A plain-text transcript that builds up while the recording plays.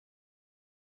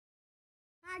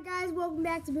Hi guys, welcome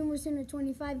back to Boomer Center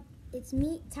 25. It's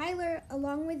me, Tyler,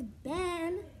 along with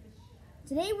Ben.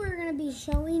 Today we're going to be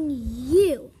showing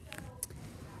you.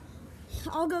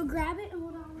 I'll go grab it.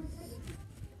 Hold on one second.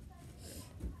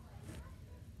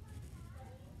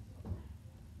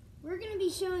 We're going to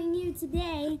be showing you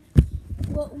today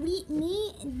what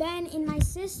me, Ben, and my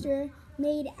sister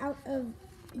made out of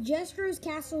Jestro's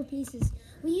Castle pieces.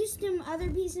 We used some other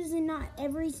pieces and not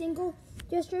every single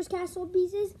Jestro's Castle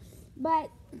pieces, but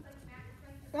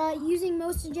using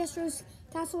most of Jestro's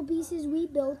Castle pieces, we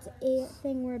built a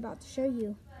thing we're about to show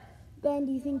you. Ben,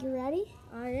 do you think you're ready?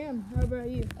 I am. How about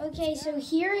you? Okay, so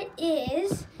here it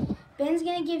is. Ben's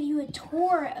gonna give you a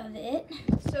tour of it.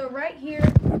 So right here,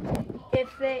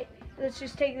 let's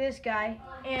just take this guy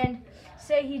and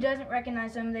say he doesn't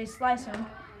recognize him, they slice him.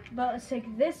 But let's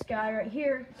take this guy right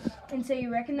here and say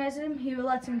you recognize him, he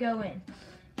lets him go in.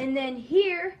 And then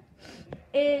here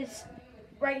is,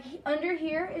 under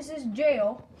here is his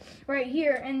jail, right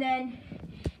here, and then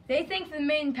they think the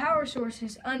main power source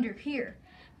is under here,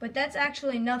 but that's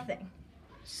actually nothing.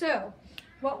 So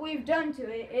what we've done to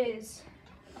it is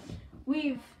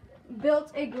we've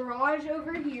built a garage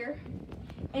over here,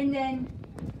 and then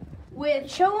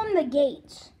Show them the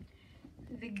gates.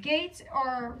 The gates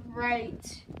are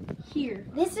right here.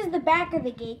 This is the back of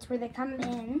the gates where they come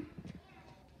in.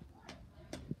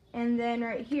 And then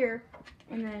right here,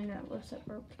 and then whoops, that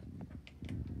broke.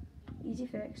 Easy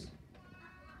fix.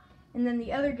 And then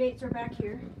the other gates are back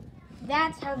here.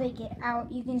 That's how they get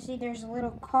out. You can see there's a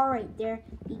little car right there.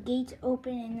 The gates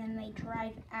open and then they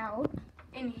drive out.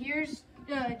 And here's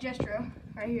Jestro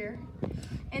right here.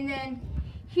 And then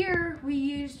here we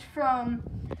used from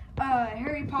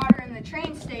Harry Potter and the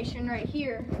train station right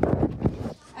here.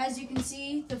 As you can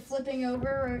see, the flipping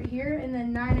over right here, and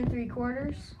then 9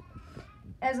 3/4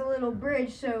 as a little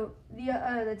bridge so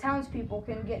the townspeople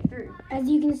can get through. As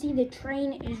you can see, the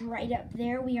train is right up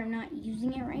there. We are not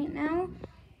using it right now,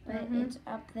 but it's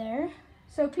up there.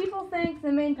 So people think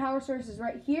the main power source is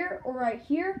right here or right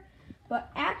here,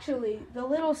 but actually the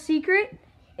little secret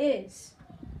is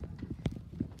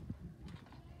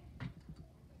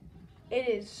it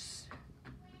is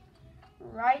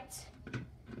right,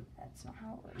 that's not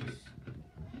how it works,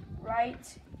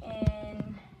 right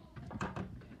in,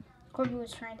 Corby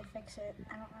was trying to fix it.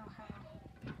 I don't know how.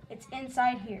 it's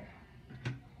inside here.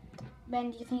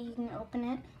 Ben, do you think you can open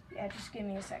it? Yeah, just give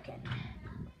me a second.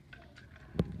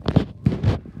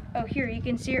 Oh, here, you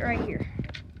can see it right here.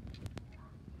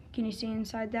 Can you see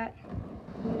inside that?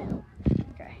 No.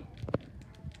 Okay.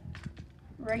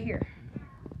 Right here.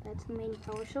 That's the main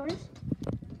power source.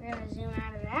 We're going to zoom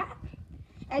out of that.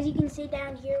 As you can see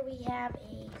down here, we have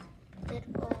a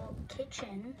little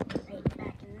kitchen right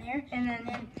back in there. And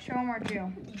then show them our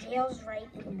jail. The jail's right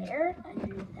in there,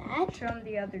 under that. Show them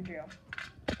the other jail.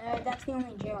 That's the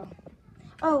only jail.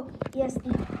 Oh, yes, the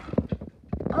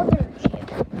other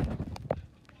jail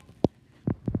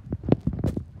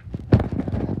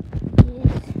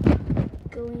is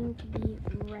going to be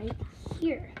right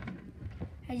here.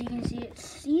 As you can see, it's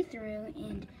see-through,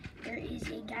 and there is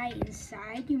a guy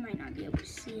inside. You might not be able to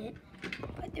see it,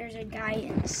 but there's a guy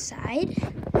inside.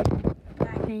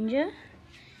 Black Ninja.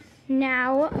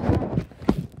 Now,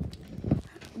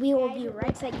 we will be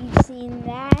right like you've seen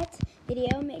that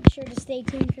video. Make sure to stay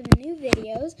tuned for the new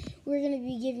videos. We're going to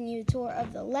be giving you a tour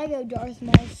of the LEGO Darth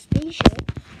Maul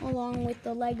spaceship, along with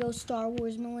the LEGO Star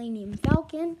Wars Millennium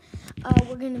Falcon.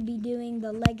 We're going to be doing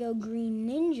the LEGO Green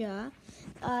Ninja.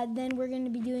 Then we're going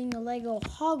to be doing the LEGO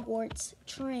Hogwarts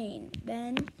train,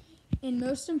 Ben. And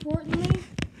most importantly,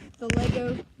 the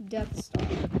LEGO Death Star.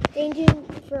 Stay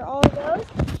tuned for all of those.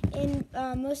 And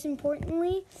most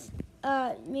importantly,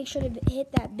 make sure to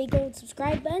hit that big old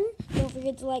subscribe button. Don't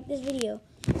forget to like this video.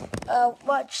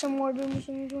 Watch some more Boomer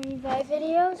Center 25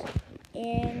 videos.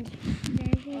 And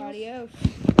Adios.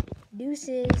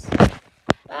 deuces.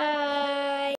 Bye.